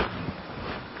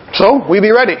 So, we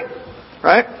be ready.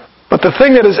 Right? But the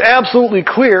thing that is absolutely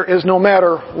clear is no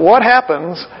matter what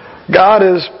happens, God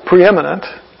is preeminent.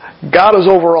 God is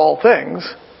over all things.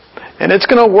 And it's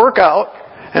going to work out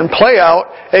and play out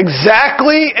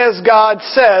exactly as God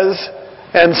says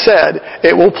and said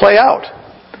it will play out.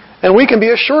 And we can be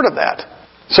assured of that.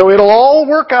 So it'll all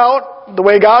work out the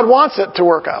way God wants it to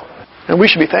work out. And we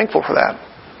should be thankful for that.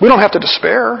 We don't have to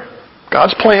despair.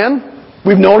 God's plan,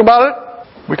 we've known about it.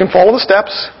 We can follow the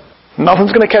steps.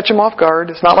 Nothing's going to catch Him off guard.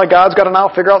 It's not like God's got to now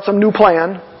figure out some new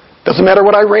plan. Doesn't matter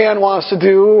what Iran wants to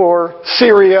do, or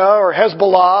Syria, or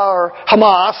Hezbollah, or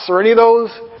Hamas, or any of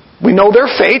those. We know their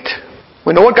fate.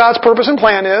 We know what God's purpose and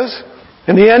plan is.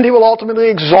 In the end, He will ultimately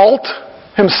exalt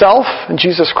Himself in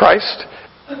Jesus Christ.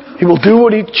 He will do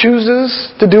what He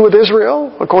chooses to do with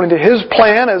Israel, according to His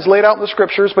plan as laid out in the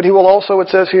Scriptures, but He will also, it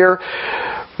says here,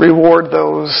 reward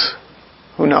those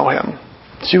who know Him.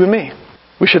 It's you and me.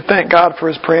 We should thank God for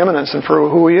His preeminence and for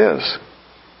who He is.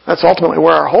 That's ultimately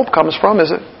where our hope comes from,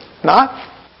 is it not?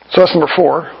 So that's number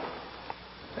 4.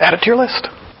 Add it to your list.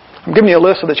 I'm giving you a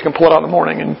list so that you can pull it out in the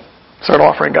morning and start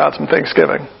offering God some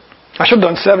thanksgiving. I should have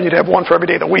done 7. You'd have one for every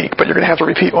day of the week, but you're going to have to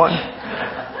repeat one.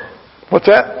 What's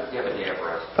that? You have a day of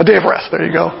rest. A day of rest. There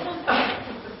you go.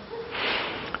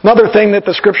 Another thing that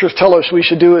the Scriptures tell us we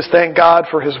should do is thank God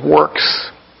for His works.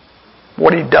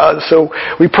 What He does. So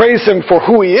we praise Him for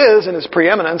who He is and His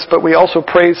preeminence, but we also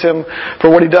praise Him for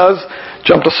what He does.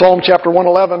 Jump to Psalm chapter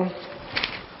 111.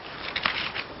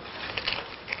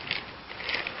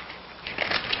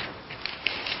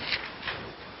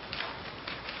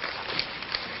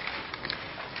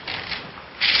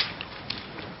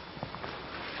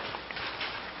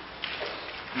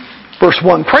 Verse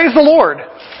 1, praise the Lord,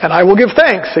 and I will give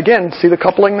thanks. Again, see the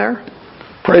coupling there?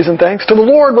 Praise and thanks. To the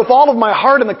Lord with all of my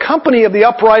heart in the company of the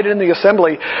upright in the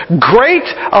assembly. Great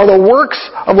are the works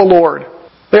of the Lord.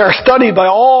 They are studied by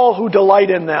all who delight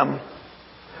in them.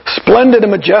 Splendid and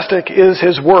majestic is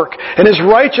His work, and His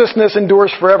righteousness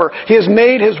endures forever. He has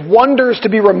made His wonders to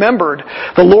be remembered.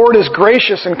 The Lord is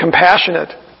gracious and compassionate.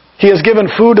 He has given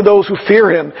food to those who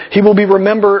fear Him. He will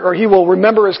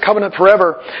remember His covenant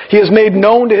forever. He has made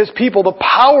known to His people the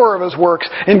power of His works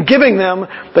in giving them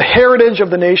the heritage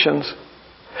of the nations.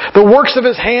 The works of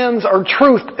His hands are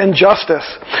truth and justice.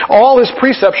 All His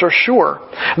precepts are sure.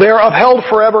 They are upheld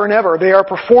forever and ever. They are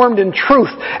performed in truth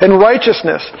and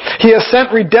righteousness. He has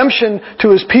sent redemption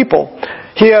to His people.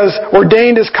 He has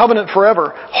ordained His covenant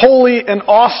forever. Holy and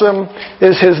awesome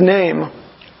is His name.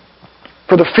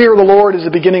 For the fear of the Lord is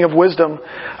the beginning of wisdom.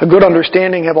 A good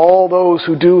understanding have all those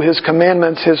who do His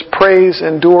commandments. His praise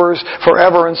endures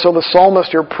forever. And so the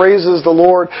psalmist here praises the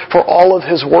Lord for all of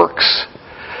His works.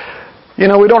 You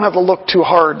know, we don't have to look too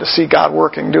hard to see God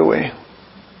working, do we?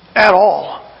 At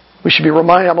all. We should be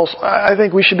reminded, I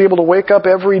think we should be able to wake up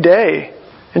every day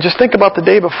and just think about the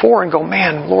day before and go,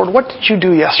 man, Lord, what did You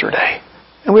do yesterday?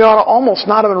 And we ought to almost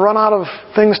not even run out of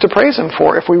things to praise Him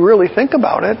for if we really think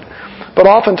about it. But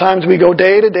oftentimes we go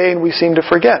day to day and we seem to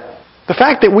forget. The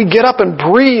fact that we get up and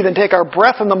breathe and take our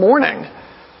breath in the morning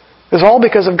is all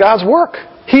because of God's work.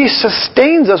 He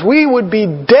sustains us. We would be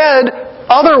dead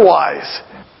otherwise.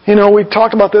 You know, we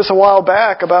talked about this a while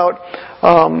back about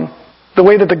the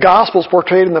way that the gospel is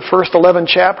portrayed in the first 11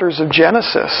 chapters of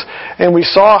Genesis. And we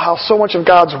saw how so much of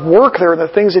God's work there and the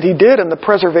things that He did and the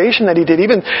preservation that He did,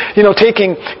 even,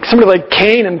 taking somebody like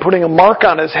Cain and putting a mark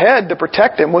on his head to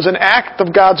protect him was an act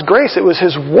of God's grace. It was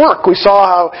His work. We saw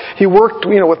how He worked,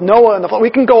 with Noah and the flood.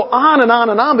 We can go on and on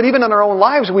and on, but even in our own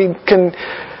lives, if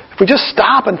we just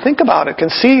stop and think about it, can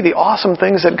see the awesome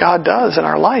things that God does in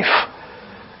our life.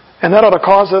 And that ought to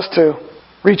cause us to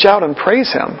reach out and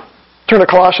praise Him. Turn to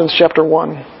Colossians chapter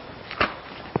 1.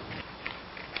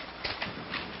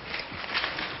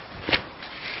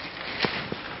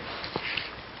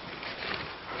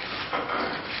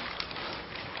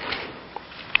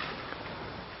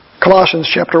 Colossians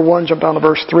chapter 1, jump down to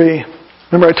verse 3.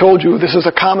 Remember I told you this is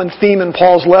a common theme in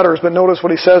Paul's letters, but notice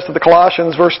what he says to the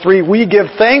Colossians, verse 3. We give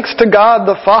thanks to God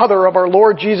the Father of our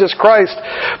Lord Jesus Christ,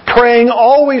 praying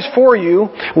always for you.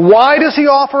 Why does he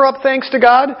offer up thanks to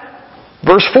God?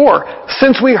 Verse 4,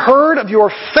 since we heard of your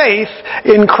faith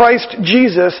in Christ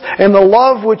Jesus and the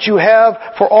love which you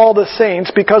have for all the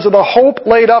saints, because of the hope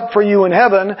laid up for you in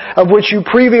heaven, of which you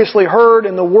previously heard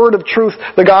in the word of truth,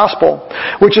 the gospel,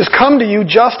 which has come to you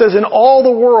just as in all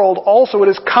the world, also it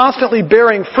is constantly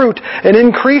bearing fruit and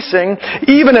increasing,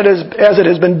 even as it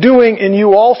has been doing in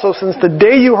you also since the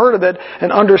day you heard of it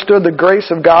and understood the grace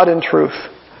of God in truth.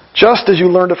 Just as you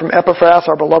learned it from Epaphras,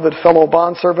 our beloved fellow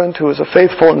bondservant, who is a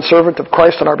faithful and servant of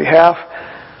Christ on our behalf,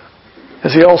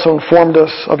 as he also informed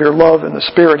us of your love in the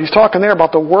Spirit. He's talking there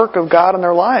about the work of God in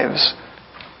their lives.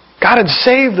 God had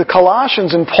saved the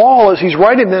Colossians, and Paul, as he's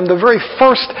writing them, the very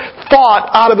first thought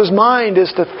out of his mind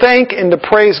is to thank and to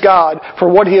praise God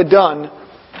for what He had done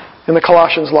in the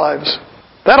Colossians' lives.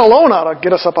 That alone ought to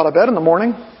get us up out of bed in the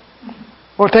morning.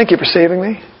 Lord, thank you for saving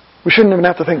me. We shouldn't even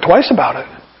have to think twice about it.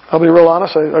 I'll be real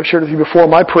honest, I've shared with you before,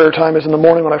 my prayer time is in the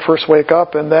morning when I first wake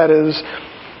up, and that is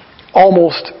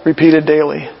almost repeated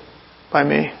daily by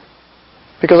me.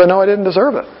 Because I know I didn't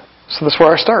deserve it. So that's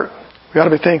where I start. We ought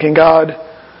to be thanking God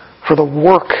for the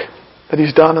work that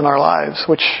He's done in our lives,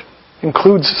 which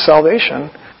includes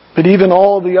salvation, but even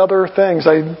all the other things.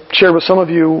 I shared with some of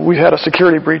you, we had a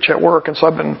security breach at work, and so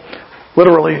I've been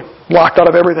literally locked out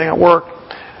of everything at work,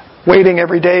 waiting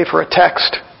every day for a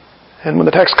text. And when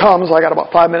the text comes, I got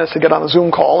about 5 minutes to get on a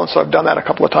Zoom call, and so I've done that a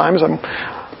couple of times. I'm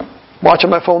watching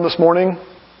my phone this morning.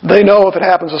 They know if it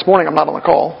happens this morning, I'm not on the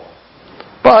call.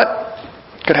 But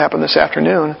it could happen this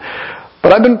afternoon.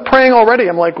 But I've been praying already.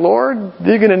 I'm like, Lord,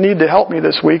 you're going to need to help me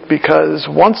this week, because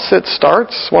once it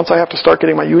starts, once I have to start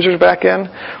getting my users back in,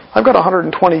 I've got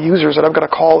 120 users that I've got to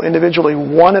call individually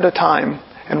one at a time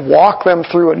and walk them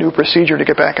through a new procedure to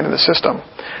get back into the system.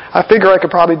 I figure I could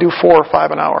probably do 4 or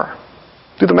 5 an hour.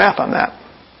 Do the math on that.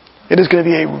 It is going to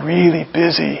be a really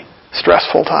busy,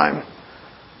 stressful time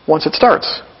once it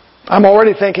starts. I'm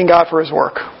already thanking God for His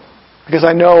work, because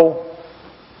I know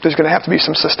there's going to have to be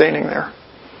some sustaining there.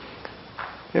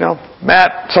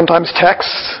 Matt sometimes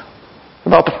texts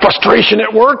about the frustration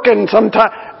at work, and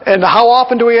how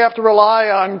often do we have to rely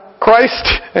on Christ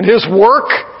and His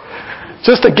work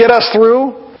just to get us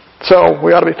through? So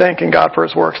we ought to be thanking God for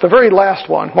His works. The very last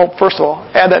one, well, first of all,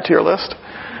 add that to your list.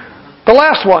 The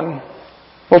last one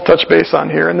we'll touch base on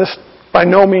here, and this by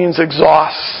no means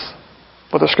exhausts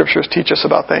what the Scriptures teach us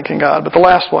about thanking God, but the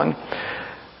last one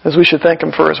is we should thank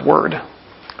Him for His Word.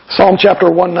 Psalm chapter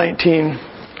 119.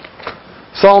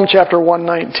 Psalm chapter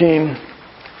 119.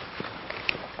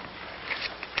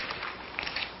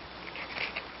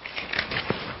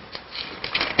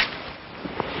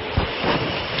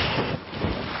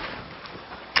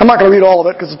 I'm not going to read all of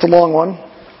it because it's a long one.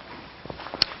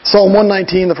 Psalm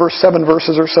 119, the first 7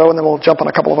 verses or so, and then we'll jump on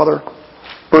a couple of other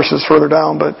verses further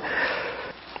down. But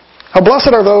how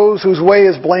blessed are those whose way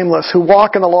is blameless, who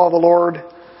walk in the law of the Lord.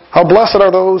 How blessed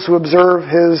are those who observe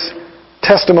His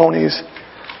testimonies.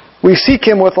 Who seek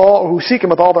Him with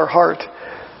all their heart.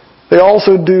 They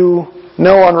also do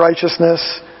no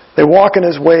unrighteousness. They walk in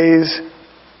His ways.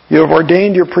 You have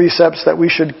ordained your precepts that we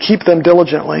should keep them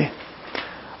diligently.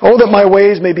 Oh, that my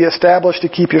ways may be established to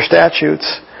keep your statutes,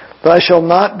 that I shall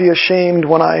not be ashamed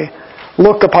when I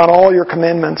look upon all your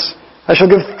commandments. I shall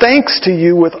give thanks to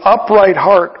you with upright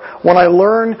heart when I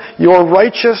learn your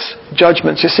righteous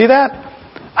judgments. You see that?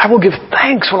 I will give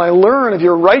thanks when I learn of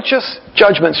your righteous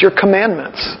judgments, your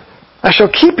commandments. I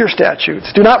shall keep your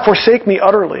statutes. Do not forsake me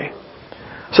utterly.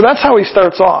 So that's how he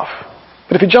starts off.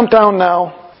 But if you jump down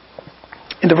now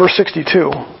into verse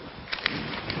 62.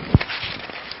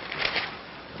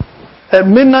 At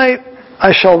midnight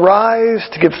I shall rise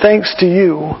to give thanks to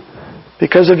you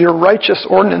because of your righteous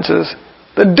ordinances.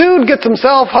 The dude gets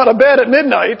himself out of bed at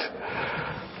midnight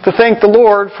to thank the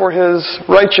Lord for His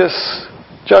righteous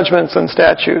judgments and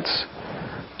statutes.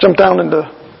 Jump down into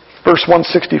verse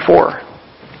 164.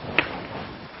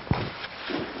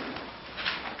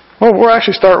 Well, we'll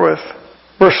actually start with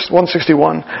verse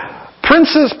 161.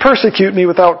 Princes persecute me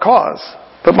without cause,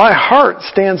 but my heart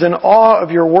stands in awe of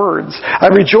your words. I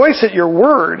rejoice at your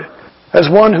word as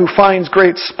one who finds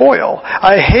great spoil.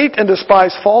 I hate and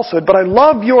despise falsehood, but I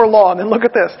love your law. And then look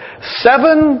at this.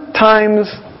 7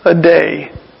 times a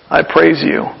day I praise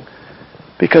you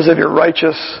because of your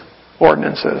righteous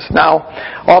ordinances. Now,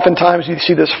 oftentimes you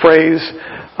see this phrase,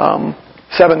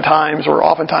 7 times, or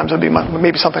oftentimes it would be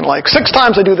maybe something like 6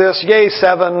 times I do this, yay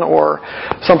 7, or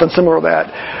something similar to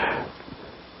that.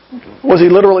 Was he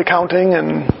literally counting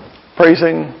and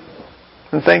praising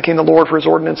and thanking the Lord for His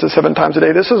ordinances 7 times a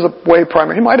day? This is a way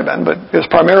he might have been, but it was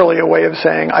primarily a way of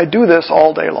saying, I do this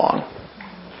all day long.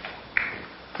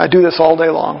 I do this all day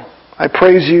long. I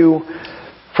praise you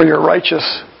for your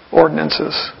righteous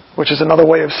ordinances, which is another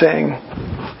way of saying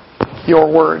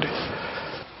your word.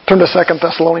 Turn to 2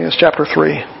 Thessalonians chapter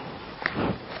 3.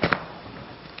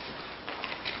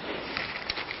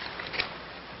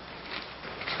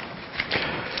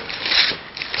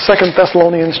 2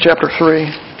 Thessalonians chapter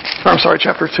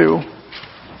 2.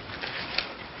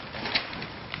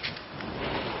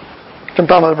 Jump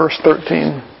down to verse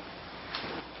 13.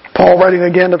 Paul writing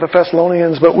again to the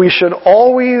Thessalonians, but we should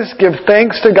always give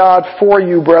thanks to God for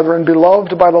you, brethren,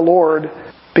 beloved by the Lord,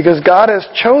 because God has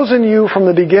chosen you from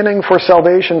the beginning for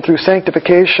salvation through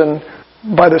sanctification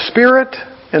by the Spirit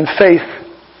and faith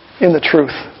in the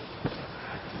truth.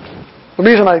 The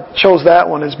reason I chose that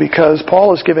one is because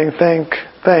Paul is giving thanks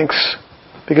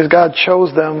because God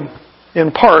chose them in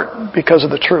part because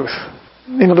of the truth.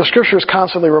 The Scriptures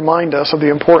constantly remind us of the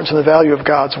importance and the value of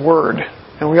God's Word.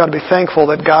 And we ought to be thankful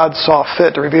that God saw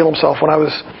fit to reveal Himself. When I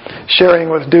was sharing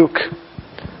with Duke,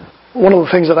 one of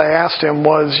the things that I asked him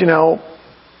was,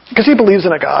 because he believes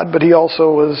in a God, but he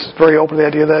also was very open to the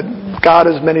idea that God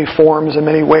has many forms and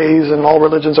many ways and all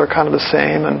religions are kind of the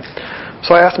same. And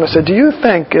so I asked him, I said, do you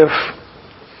think if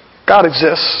God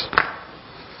exists,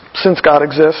 since God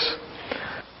exists,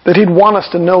 that He'd want us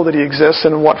to know that He exists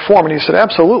and in what form? And he said,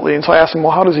 absolutely. And so I asked him,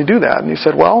 well, how does He do that? And he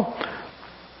said, well,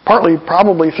 partly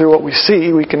probably through what we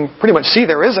see. We can pretty much see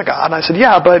there is a God. And I said,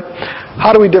 yeah, but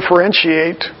how do we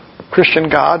differentiate Christian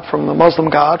God from the Muslim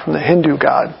God, from the Hindu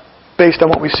God, based on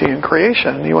what we see in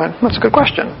creation? And he went, that's a good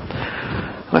question.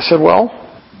 And I said, well,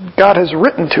 God has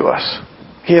written to us.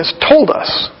 He has told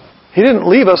us. He didn't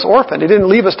leave us orphaned. He didn't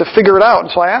leave us to figure it out.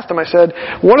 And so I asked him, I said,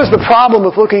 what is the problem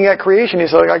with looking at creation? He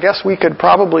said, I guess we could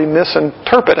probably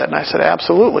misinterpret it. And I said,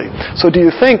 absolutely. So do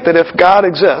you think that if God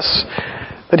exists,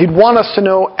 that He'd want us to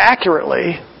know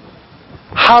accurately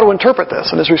how to interpret this?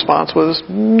 And his response was,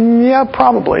 yeah,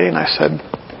 probably. And I said,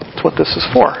 that's what this is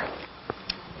for.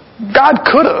 God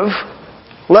could have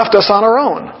left us on our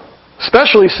own,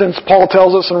 especially since Paul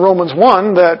tells us in Romans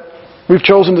 1 that we've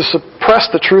chosen to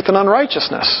suppress the truth in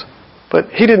unrighteousness. But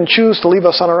He didn't choose to leave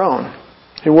us on our own.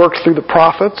 He worked through the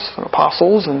prophets and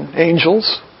apostles and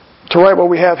angels to write what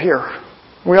we have here.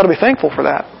 We ought to be thankful for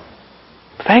that.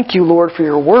 Thank you, Lord, for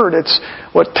your word. It's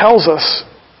what tells us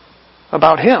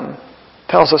about Him. It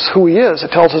tells us who He is.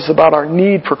 It tells us about our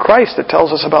need for Christ. It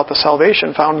tells us about the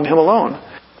salvation found in Him alone.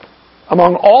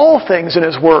 Among all things in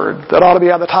His word that ought to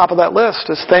be on the top of that list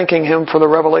is thanking Him for the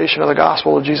revelation of the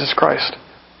gospel of Jesus Christ,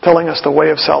 telling us the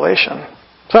way of salvation.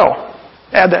 So,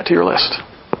 add that to your list.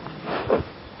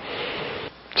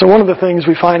 So one of the things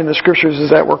we find in the Scriptures is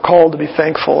that we're called to be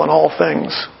thankful in all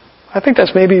things. I think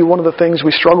that's maybe one of the things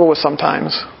we struggle with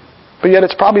sometimes. But yet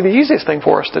it's probably the easiest thing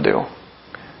for us to do.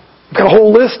 We've got a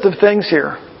whole list of things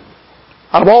here.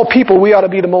 Out of all people, we ought to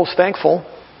be the most thankful.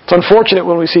 It's unfortunate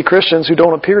when we see Christians who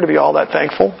don't appear to be all that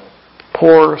thankful.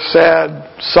 Poor, sad,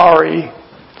 sorry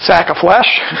sack of flesh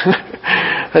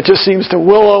that just seems to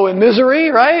wallow in misery,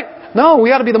 right? No,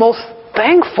 we ought to be the most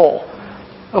thankful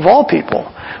of all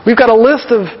people. We've got a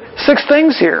list of 6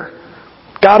 things here.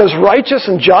 God is righteous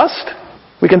and just.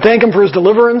 We can thank Him for His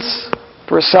deliverance,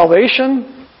 for His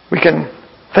salvation. We can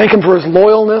thank Him for His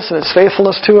loyalness and His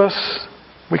faithfulness to us.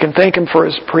 We can thank Him for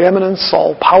His preeminence,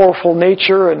 all-powerful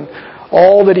nature, and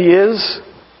all that He is.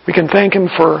 We can thank Him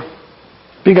for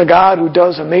being a God who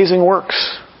does amazing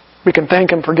works. We can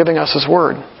thank Him for giving us His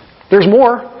Word. There's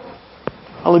more.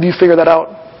 I'll let you figure that out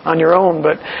on your own,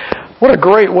 but what a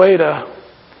great way to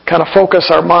kind of focus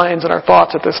our minds and our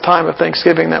thoughts at this time of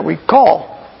Thanksgiving that we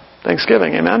call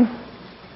Thanksgiving. Amen?